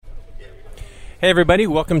Hey everybody,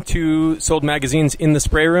 welcome to Sold Magazine's In the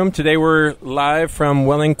Spray Room. Today we're live from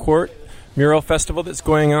Welling Court Mural Festival that's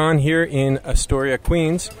going on here in Astoria,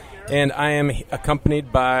 Queens. And I am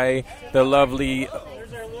accompanied by the lovely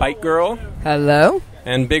Bike Girl. Hello.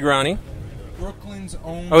 And Big Ronnie. Brooklyn's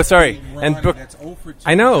own. Oh, sorry. Ronnie, And that's 0 for 2.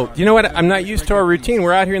 I know. You know what? I'm not used to our routine.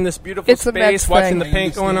 We're out here in this beautiful It's a Mets space watching the thing.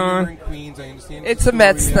 paint going on. It's a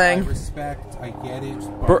Mets thing. I respect. I get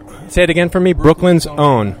it. Say it again for me. Brooklyn's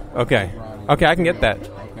own. Okay. Ronnie. Okay, I can get that.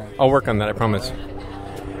 Okay. I'll work on that, I promise.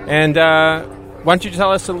 And why don't you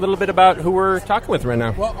tell us a little bit about who we're talking with right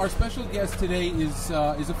now? Well, our special guest today is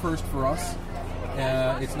a first for us.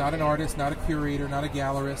 It's not an artist, not a curator, not a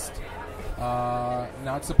gallerist,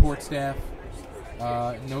 not support staff,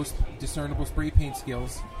 no discernible spray paint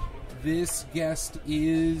skills. This guest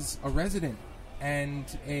is a resident and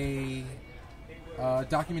a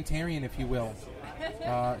documentarian, if you will.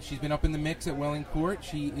 She's been up in the mix at Welling Court.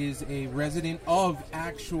 She is a resident of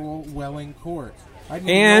actual Welling Court. I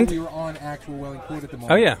didn't know we were on actual Welling Court at the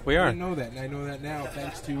moment. Oh, yeah, we are. I didn't know that, and I know that now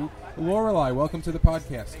thanks to Lorelei. Welcome to the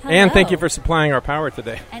podcast. Hello. And thank you for supplying our power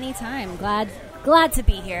today. Anytime. Glad to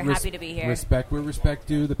be here. Happy to be here. Respect where respect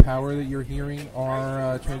due. The power that you're hearing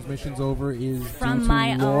our transmissions over is From due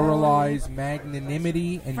my to Lorelei's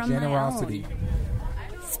magnanimity and From generosity. my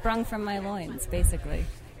own. Sprung from my loins, basically,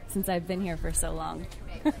 since I've been here for so long.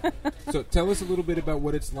 So tell us a little bit about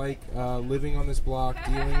what it's like living on this block,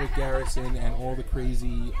 dealing with Garrison and all the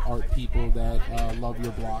crazy art people that love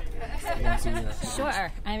your block once a year.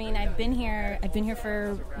 Sure. I mean, I've been here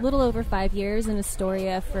for a little over 5 years, in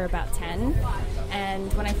Astoria for about 10.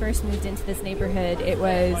 And when I first moved into this neighborhood, it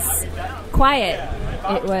was quiet.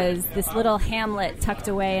 It was this little hamlet tucked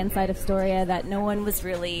away inside Astoria that no one was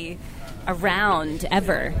really around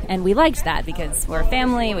ever, and we liked that because we're a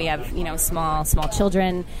family. We have small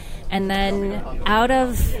children, and then out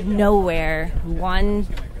of nowhere, one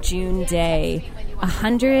June day,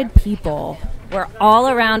 100 people were all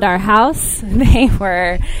around our house. They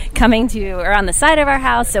were coming to around the side of our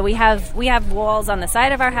house. So we have walls on the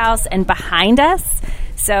side of our house and behind us.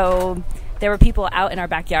 So there were people out in our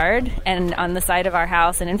backyard and on the side of our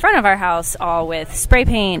house and in front of our house, all with spray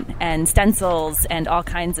paint and stencils and all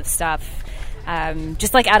kinds of stuff.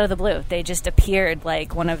 Just like out of the blue. They just appeared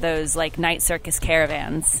like one of those like night circus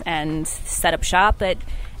caravans and set up shop. But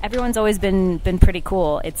everyone's always been pretty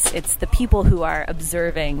cool. It's the people who are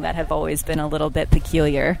observing that have always been a little bit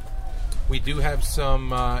peculiar. We do have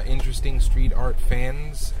some interesting street art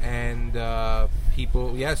fans and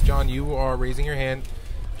people. Yes, John, you are raising your hand.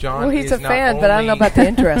 John Well, he's is a not fan, but I don't know about the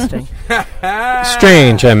interesting.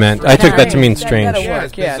 Strange, I meant. I took that to mean strange. That'll Yes,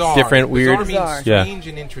 work, yes. bizarre. Different, weird. Bizarre means Yeah. strange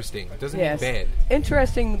and interesting. It doesn't Yes. mean bad.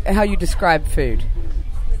 Interesting how you describe food.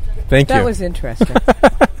 Thank you. That was interesting.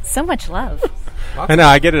 So much love. I know,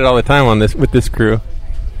 I get it all the time on this with this crew.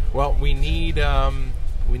 Well, we need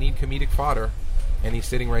comedic fodder, and he's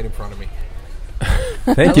sitting right in front of me.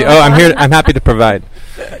 Thank you. Oh, I'm happy to provide.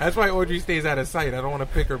 That's why Audrey stays out of sight. I don't want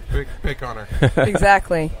to pick on her.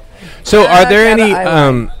 Exactly. So, are there Kinda any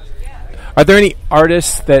island. are there any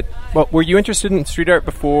artists that? Well, were you interested in street art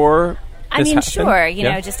before? I this mean, happened? sure.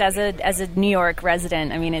 Yeah. Just as a New York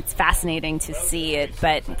resident, I mean, it's fascinating to see it.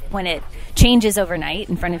 But when it changes overnight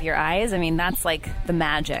in front of your eyes, I mean, that's like the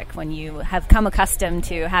magic. When you have come accustomed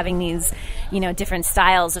to having these, different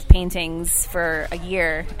styles of paintings for a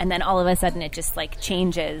year, and then all of a sudden it just like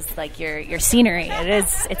changes, like your scenery.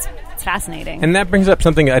 It's fascinating. And that brings up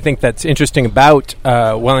something I think that's interesting about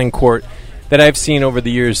Welling Court that I've seen over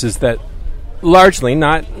the years is that largely,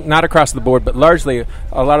 not across the board, but largely,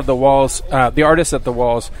 a lot of the walls, the artists at the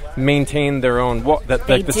walls maintain their own wall,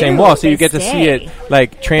 the same wall, so you get to see it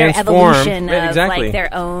like transform. Their evolution of exactly. like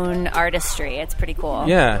their own artistry. It's pretty cool.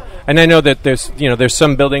 Yeah, and I know that there's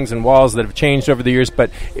some buildings and walls that have changed over the years,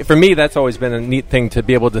 but for me, that's always been a neat thing to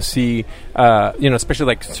be able to see. Especially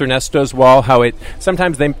like Cernesto's wall, how it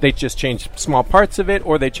sometimes they just change small parts of it,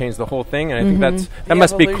 or they change the whole thing, and I think that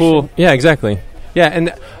must be cool. Yeah, exactly. Yeah,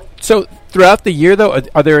 and so throughout the year, though,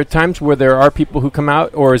 are there times where there are people who come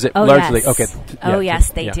out, or is it largely yes. okay?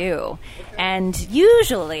 Yes, they do. And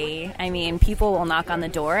usually, I mean, people will knock on the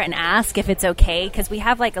door and ask if it's okay, because we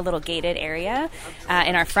have like a little gated area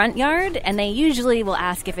in our front yard, and they usually will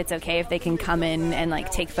ask if it's okay if they can come in and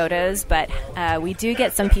like take photos. But we do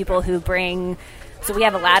get some people who bring. So we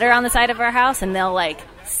have a ladder on the side of our house, and they'll like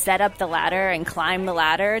set up the ladder and climb the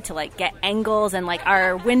ladder to like get angles, and like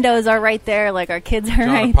our windows are right there, like our kids are John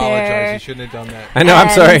right apologized. there. He shouldn't have done that. I know. I'm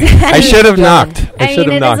And- sorry. I should have knocked. I I should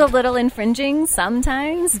mean, have it is a knocked. little infringing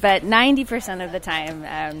sometimes, but 90% of the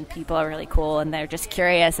time, people are really cool, and they're just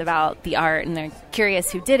curious about the art, and they're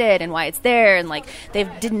curious who did it and why it's there, and like they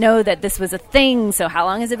didn't know that this was a thing. So how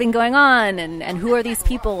long has it been going on, and who are these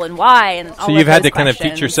people, and why? And all So of you've had those to kind of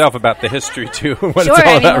questions. teach yourself about the history too. What Sure. it's all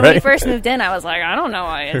I mean, about, when right? we first moved in, I was like, I don't know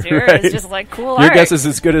why it's here. Right. It's just like cool Your art. guess is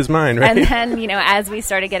as good as mine, right? And then, as we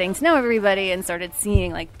started getting to know everybody and started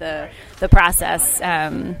seeing like the process,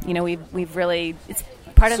 we've really, it's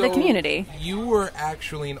part of the So community. You were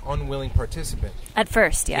actually an unwilling participant At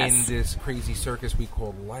first, yes. in this crazy circus we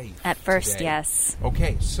call life. At first, today. yes.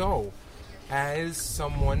 Okay, so as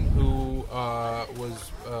someone who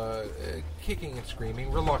was kicking and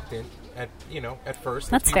screaming, reluctant at first.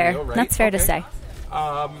 That's let's be fair. real, right? That's fair to Okay. say.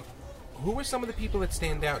 Who are some of the people that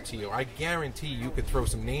stand out to you? I guarantee you could throw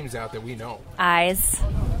some names out that we know. Eyes,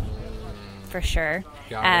 for sure.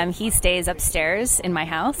 Got it. He stays upstairs in my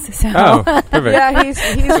house. So Oh, perfect. Yeah, he's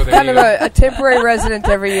So there kind you of go. a temporary resident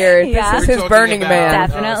every year. Yeah. This is We're his talking Burning about, Man.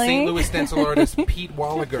 Definitely. St. Louis stencil artist Pete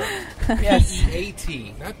Walliger. Yes.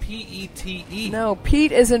 P-E-A-T, not P-E-T-E. No,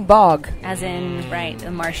 Pete isn't bog. as in, right,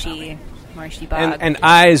 the marshy bog. And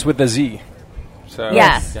eyes with a Z. So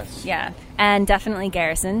Yes. yes. Yeah. And definitely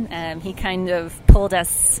Garrison. He kind of pulled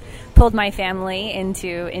my family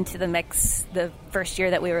into the mix the first year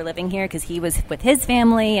that we were living here, because he was with his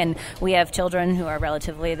family, and we have children who are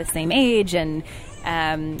relatively the same age, and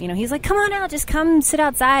he's like, come on out, just come sit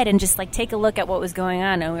outside and just like take a look at what was going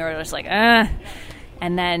on. And we were just like, and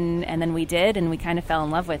then we did, and we kind of fell in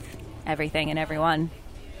love with everything and everyone.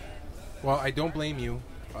 Well, I don't blame you.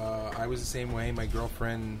 I was the same way. My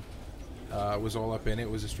girlfriend was all up in it.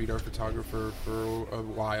 Was a street art photographer for a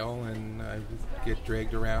while, and I get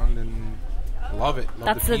dragged around and love it. Love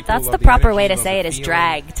That's the the- people, that's love the the proper energy, way to love say the it is feeling.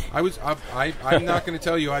 dragged. I'm not going to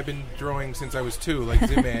tell you I've been drawing since I was 2, like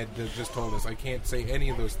Zimad just told us. I can't say any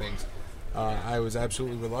of those things. I was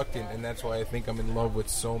absolutely reluctant, and that's why I think I'm in love with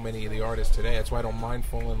so many of the artists today. That's why I don't mind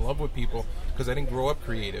falling in love with people, because I didn't grow up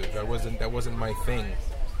creative. That wasn't my thing.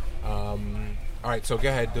 All right, so go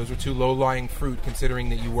ahead. Those were 2 low-lying fruit, considering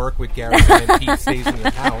that you work with Garrison and Pete stays in your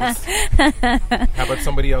house. How about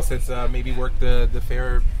somebody else that's maybe worked the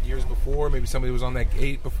fair years before? Maybe somebody was on that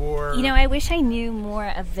gate before? I wish I knew more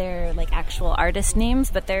of their like actual artist names,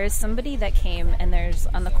 but there's somebody that came, and there's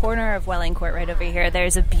on the corner of Welling Court right over here,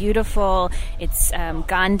 there's a beautiful, it's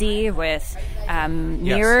Gandhi with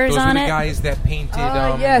mirrors those on were the it. guys that painted.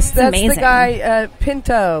 Yes, that's amazing. the guy,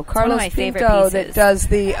 Pinto, Carlos my favorite Pinto, pieces. that does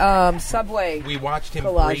the subway. We watched him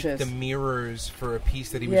Collages. break the mirrors for a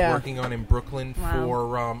piece that he was Yeah. working on in Brooklyn Wow.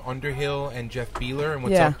 for Underhill and Jeff Beeler. And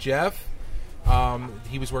what's Yeah. up, Jeff?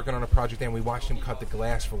 He was working on a project there, and we watched him cut the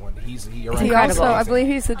glass for one. He He incredible. also, I believe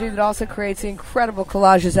he's the dude that also creates the incredible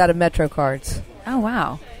collages out of Metro cards. Oh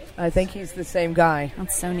wow, I think he's the same guy.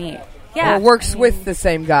 that's so neat. Yeah, Or works with the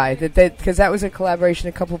same guy. Because that was a collaboration.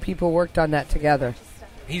 A couple people worked on that together.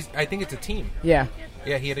 I think it's a team. Yeah.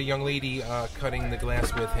 Yeah, he had a young lady cutting the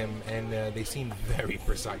glass with him, and they seemed very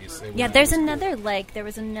precise. Yeah, there's another there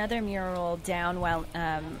was another mural down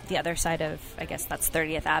the other side of, I guess that's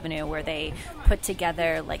 30th Avenue, where they put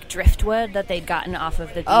together like driftwood that they'd gotten off of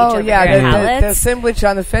the beach. Oh, over yeah. here in The Howlett's. assemblage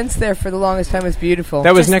on the fence there for the longest time was beautiful.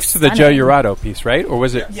 That was Just next to the Joe stunning. Urato piece, right? Or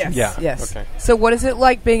was it? Yes. Yeah. Yes. Okay. So what is it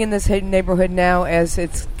like being in this hidden neighborhood now as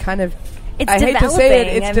it's kind of... It's I hate to say it,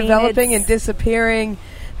 developing. it's I mean, developing it's and disappearing.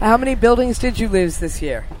 How many buildings did you lose this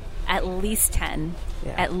year? At least 10.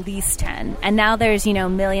 Yeah. At least 10. And now there's,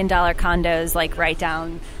 $1 million condos like right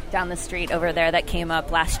down the street over there that came up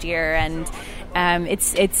last year, and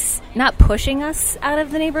it's not pushing us out of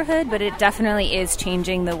the neighborhood, but it definitely is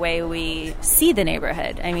changing the way we see the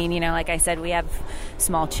neighborhood. I mean, like I said, we have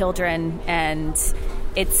small children, and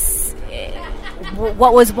it's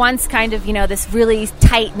what was once kind of, this really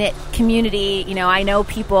tight-knit community. I know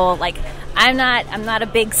people, like, I'm not a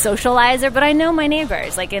big socializer, but I know my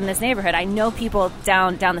neighbors. Like in this neighborhood, I know people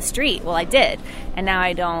down the street. Well, I did, and now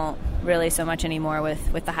I don't really so much anymore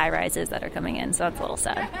with the high rises that are coming in. So that's a little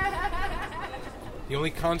sad. The only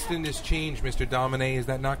constant is change, Mr. Domine. Is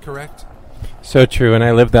that not correct? So true, and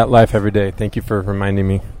I live that life every day. Thank you for reminding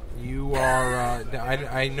me. You are.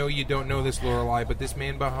 I know you don't know this, Lorelei, but this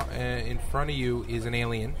man in front of you is an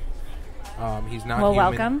alien. He's not Well, human.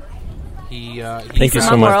 welcome. He Thank you travels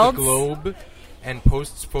so much. the Worlds. globe and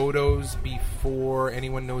posts photos before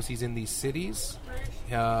anyone knows he's in these cities.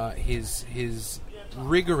 His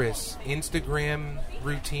rigorous Instagram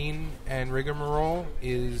routine and rigmarole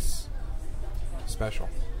is special.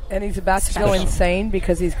 And he's about to go Special. insane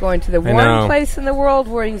because he's going to the I one know. place in the world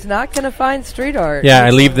where he's not going to find street art. Yeah, I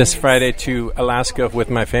leave this Friday to Alaska with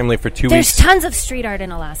my family for 2 There's weeks. tons of street art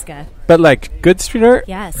in Alaska. But like good street art?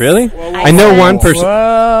 Yes. Really? I I know spent- one person.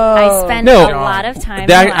 I spent No. a lot of time.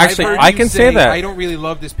 That in actually- Alaska. I can say that. I don't really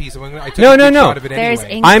love this piece. I took No, a no, good no. shot of it There's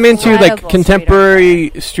anyway. I'm into incredible like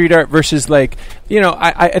contemporary street art versus like,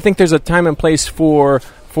 I think there's a time and place for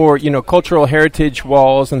cultural heritage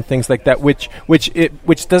walls and things like that, which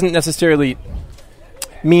doesn't necessarily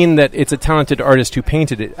mean that it's a talented artist who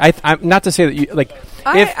painted it. I'm not to say that you like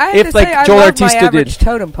I have if to like say, I Joel love my Artista average did.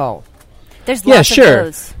 totem pole. There's Yeah, lots sure, of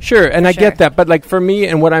those. sure, and I Sure. get that. But like for me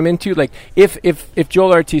and what I'm into, like if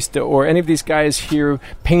Joel Artista or any of these guys here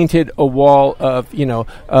painted a wall of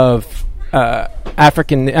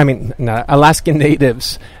Alaskan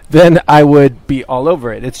natives, then I would be all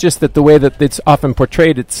over it. It's just that the way that it's often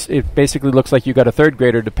portrayed, it basically looks like you got a third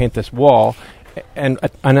grader to paint this wall, and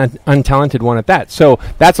an untalented one at that. So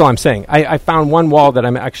that's all I'm saying. I found one wall that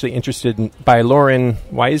I'm actually interested in by Lauren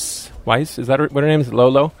Weiss. Is that what her name is?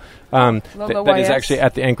 Lolo? Lolo That is YS. actually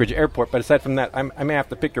at the Anchorage airport. But aside from that, I may have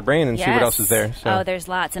to pick your brain and see what else is there. So. Oh, there's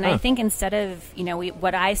lots. And I think instead of,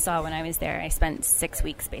 what I saw when I was there, I spent 6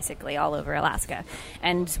 weeks basically all over Alaska.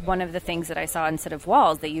 And one of the things that I saw instead of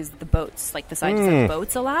walls, they used the boats, like the sides of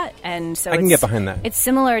boats a lot. And so I can get behind that. It's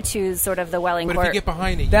similar to sort of the Welling But Court. if you get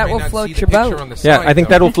behind it, That you will may not float see your the picture boat. on the Yeah, side, I think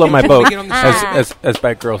though. that'll float my boat, Get on the side. as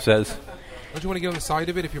Batgirl says. Don't you want to get on the side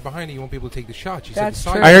of it? If you're behind it, you won't be able to take the shot. She That's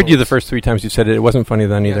said the side true. I heard you the floats. first 3 times you said it. It wasn't funny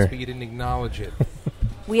then Yes, either. but you didn't acknowledge it.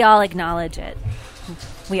 We all acknowledge it.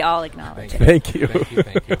 We all acknowledge it. Thank you.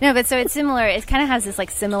 Thank you. No, but so it's similar. It kind of has this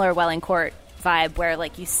like similar Welling Court vibe where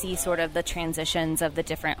like you see sort of the transitions of the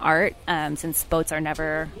different art since boats are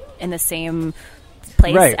never in the same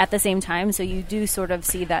place Right. at the same time. So you do sort of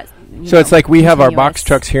see that. So it's like we have our box continuous-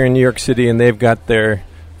 trucks here in New York City, and they've got their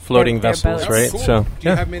floating Their vessels, boats. right? Cool. So Do you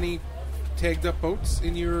yeah. have many tagged up boats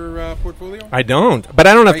in your portfolio? I don't, but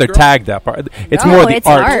I don't know if they're Tiger? tagged up. It's No, more the it's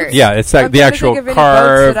art. art. Yeah, it's I'm like the trying to actual think of any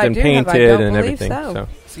carved boats that I and do have. I painted don't and believe everything. so.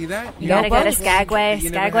 See that? You gotta go to boats. Skagway, You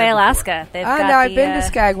never Skagway, had Alaska. They've got No, I've the, been to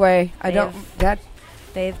Skagway. I they don't. have- That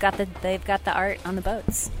They've got the art on the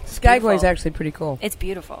boats. Skagway's Beautiful. actually pretty cool. It's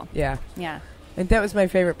beautiful. Yeah, Yeah, and that was my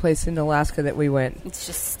favorite place in Alaska that we went. it's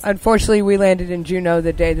just Unfortunately, we landed in Juneau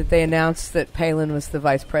the day that they announced that Palin was the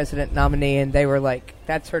vice president nominee, and they were like,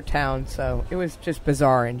 "That's her town." So it was just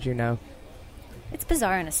bizarre in Juneau. it's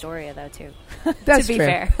bizarre in Astoria though too. That's to be true.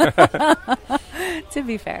 fair. To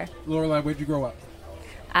be fair. Lorelai, where'd you grow up?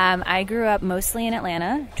 I grew up mostly in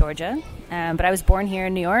Atlanta, Georgia, but I was born here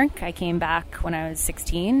in New York. I came back when I was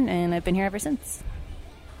 16, and I've been here ever since.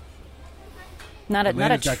 Not a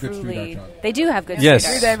Atlanta's got good street truly. art, John. They do have good Yes.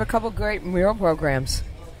 street They art. have a couple great mural programs.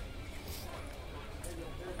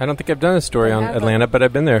 I don't think I've done a story They on have Atlanta, but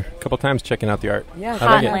I've been there a couple times checking out the art. Yeah, I Hot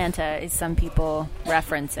like it. Atlanta, as some people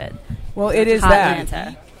reference it. well, it is Hot that.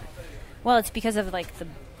 Atlanta. Well, it's because of like the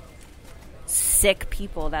sick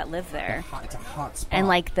people that live there, It's a hot spot. and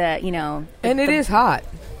like the And it is hot.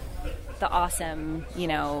 the awesome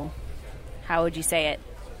how would you say it,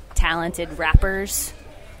 talented rappers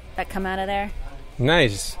that come out of there.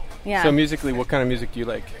 Nice. Yeah. So musically, what kind of music do you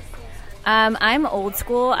like? I'm old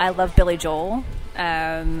school. I love Billy Joel.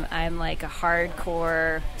 I'm like a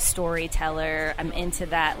hardcore storyteller. I'm into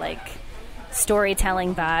that like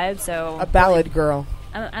storytelling vibe. So A ballad girl.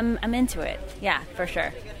 I'm into it. Yeah, for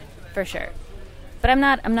sure. But I'm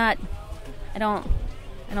not. I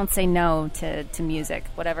don't say no to music.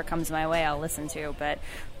 Whatever comes my way, I'll listen to. But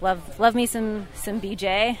love me some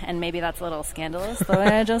BJ, and maybe that's a little scandalous the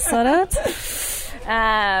way I just said it.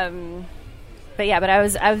 But yeah,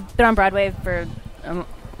 I've been on Broadway for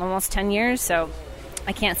almost 10 years, so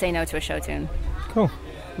I can't say no to a show tune. Cool.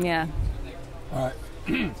 Yeah.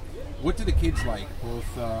 What do the kids like,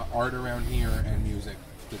 both art around here and music,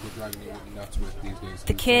 that they're driving you nuts with these days?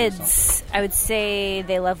 The kids, I would say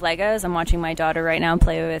they love Legos. I'm watching my daughter right now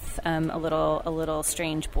play with a little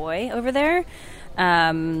strange boy over there,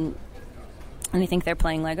 and I think they're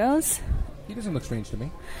playing Legos. He doesn't look strange to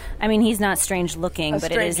me. I mean, he's not strange looking, A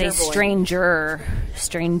but it is a stranger boy.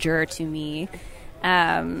 stranger to me.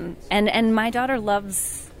 And my daughter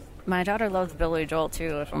loves Billy Joel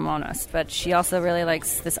too, if I'm honest. But she also really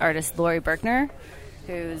likes this artist Laurie Berkner,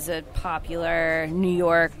 who's a popular New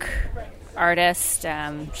York artist.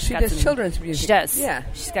 She does children's music. She does. Yeah.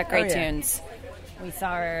 She's got great Oh, yeah. tunes. We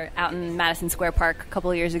saw her out in Madison Square Park a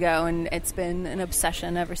couple of years ago, and it's been an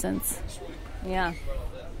obsession ever since. Yeah.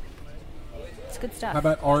 It's good stuff. How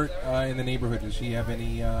about art in the neighborhood? Does she have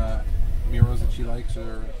any murals that she likes?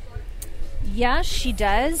 Or Yeah, she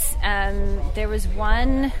does. There was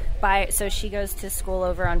one So she goes to school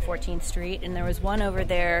over on 14th Street, and there was one over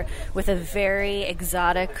there with a very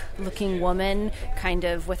exotic-looking woman, kind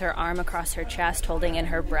of with her arm across her chest, holding in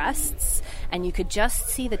her breasts, and you could just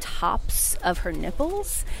see the tops of her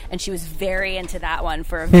nipples, and she was very into that one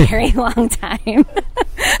for a very long time.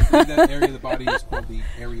 That area of the body is called the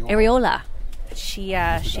areola. Areola. She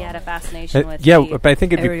had a fascination with but I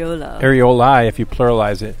think it'd areola. be areolae if you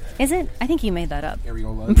pluralize it. Is it? I think you made that up.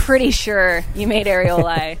 Areola. I'm pretty sure you made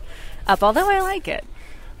areolae up, although I like it.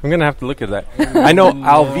 I'm going to have to look at that. I know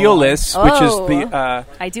alveolus, which is the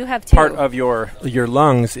I do have two. part of your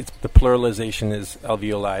lungs. It's the pluralization is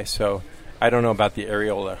alveoli, so I don't know about the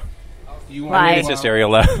areola. You Lie. want It's just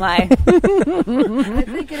areola. Lie. I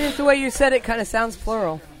think it is the way you said it. Kind of sounds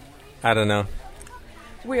plural. I don't know.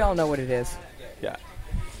 We all know what it is. Yeah.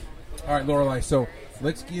 All right, Lorelei. So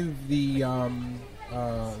let's give the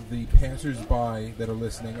passers-by that are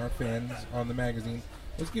listening, our fans on the magazine,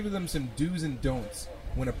 let's give them some do's and don'ts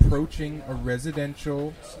when approaching a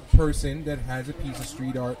residential person that has a piece of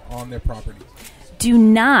street art on their property. Do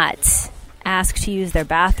not ask to use their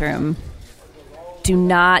bathroom. Do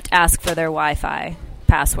not ask for their Wi-Fi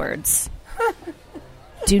passwords.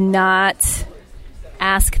 Do not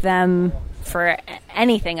ask them for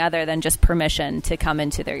anything other than just permission to come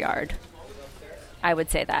into their yard. I would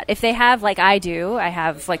say that. If they have, like I do, I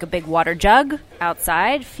have like a big water jug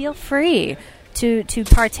outside, feel free to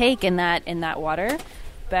partake in that water.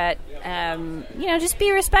 But, just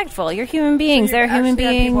be respectful. You're human beings. They're human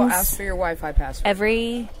beings. People ask for your Wi-Fi password.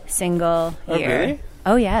 Every single year. Oh, really?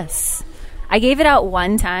 Oh, yes. I gave it out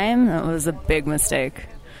one time. That was a big mistake.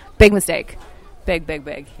 Big mistake.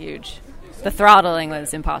 Big, huge. The throttling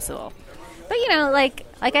was impossible. But,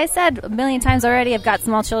 like I said a million times already, I've got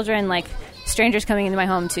small children, like strangers coming into my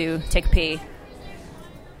home to take a pee.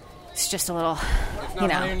 It's just a little, It's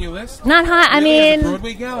not high on your list? Not high. I Really, as a mean,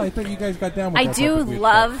 Broadway gal, I thought you guys got down with I that do type of weird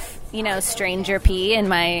love, stranger pee in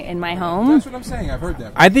my home. That's what I'm saying. I've heard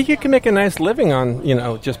that. I think you can make a nice living on,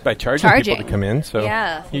 just by charging people to come in. So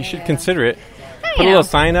Yeah. you Yeah, should yeah. consider it. Hey, Put a little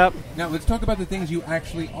sign up. Now, let's talk about the things you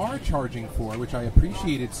actually are charging for, which I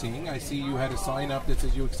appreciated seeing. I see you had a sign up that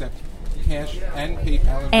says you accept cash and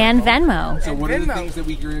PayPal And Venmo. So what are the Venmo. things that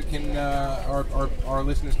we can our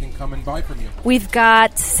listeners can come and buy from you? We've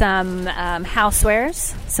got some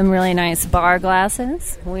housewares, some really nice bar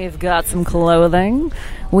glasses. We've got some clothing.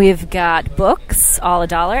 We've got books, all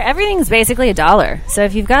 $1. Everything's basically $1. So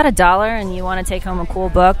if you've got $1 and you want to take home a cool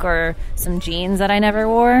book or some jeans that I never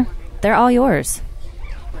wore, they're all yours.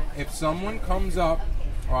 If someone comes up,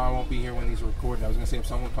 I won't be here when these are recorded. I was going to say if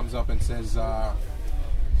someone comes up and says,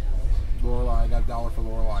 Lorelei, I got $1 for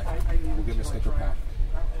Lorelei, we'll give them a sticker pack.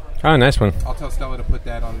 Oh, nice one. I'll tell Stella to put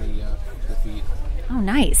that on the feed. Oh,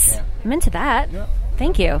 nice. Yeah. I'm into that. Yeah.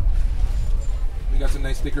 Thank you. We got some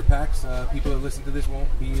nice sticker packs. People that listen to this won't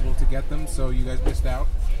be able to get them, so you guys missed out.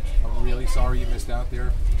 I'm really sorry you missed out.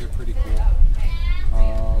 They're pretty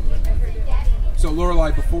cool. So,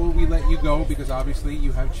 Lorelei, before we let you go, because obviously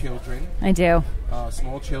you have children, I do.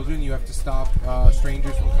 small children, you have to stop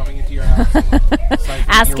strangers from coming into your house and siphoning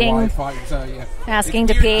Asking- your Wi-Fi. So, yeah. asking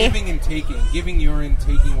It's to weird pee. giving your and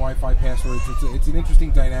taking Wi-Fi passwords. It's an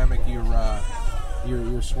interesting dynamic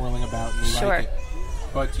you're swirling about, and we Sure. like it.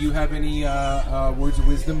 But do you have any words of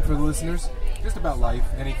wisdom for the listeners? Just about life,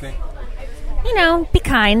 anything? Be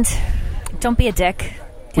kind. Don't be a dick.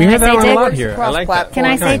 We Can I hear that say one a dick? lot here. I like that. Cross-platform. Can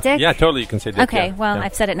I say dick? Yeah, totally. You can say dick. Okay, yeah. well, Yeah.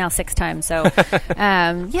 I've said it now 6 times, so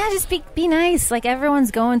just be nice. Like,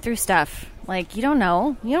 everyone's going through stuff. Like, you don't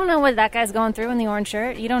know what that guy's going through in the orange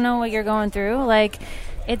shirt. You don't know what you're going through. Like,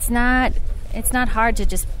 it's not hard to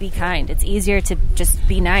just be kind. It's easier to just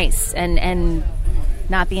be nice and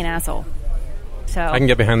not be an asshole. So I can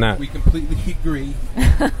get behind that. We completely agree.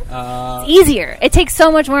 it's easier. It takes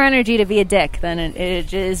so much more energy to be a dick than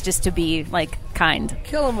it is just to be like kind.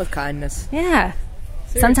 Kill them with kindness. Yeah.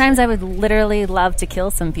 Sometimes I would literally love to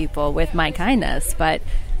kill some people with my kindness, but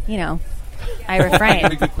I I got a refrain.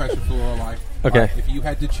 good question for Lorelei. Okay. If you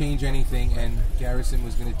had to change anything and Garrison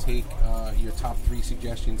was going to take your top 3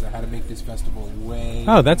 suggestions on how to make this festival way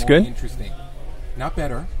Oh, that's more good. interesting. Not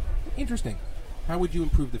better, interesting. How would you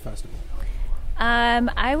improve the festival?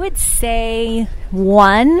 I would say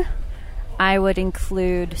 1, I would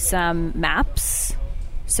include some maps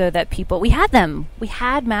so that we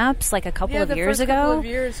had maps like a couple of years ago. Couple of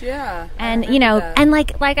years, yeah. And and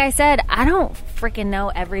like I said, I don't freaking know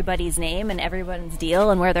everybody's name and everyone's deal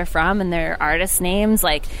and where they're from and their artist names.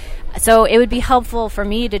 Like, so it would be helpful for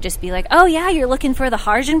me to just be like, oh yeah, you're looking for the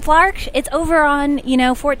Hargenplark? It's over on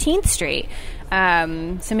 14th Street.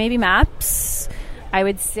 So maybe maps. I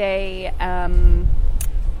would say, I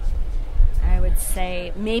I would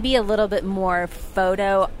say maybe a little bit more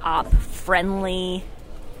photo op friendly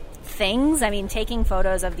things. I mean, taking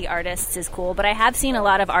photos of the artists is cool, but I have seen a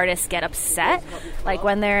lot of artists get upset, like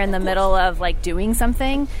when they're in the middle of like doing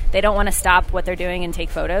something, they don't want to stop what they're doing and take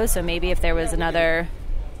photos. So maybe if there was another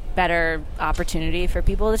better opportunity for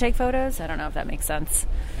people to take photos, I don't know if that makes sense.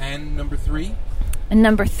 And number 3? And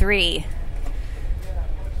number 3,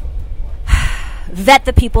 vet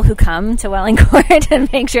the people who come to Welling Court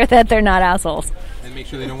and make sure that they're not assholes. And make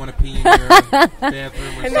sure they don't want to pee in your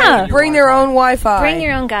bathroom. Or And bring their own Wi-Fi. Bring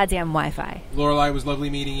your own goddamn Wi-Fi. Lorelei, it was lovely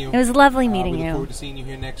meeting you. It was lovely meeting we look you. forward to seeing you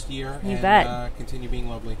here next year. You and, bet. Continue being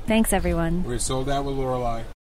lovely. Thanks, everyone. We're sold out with Lorelei.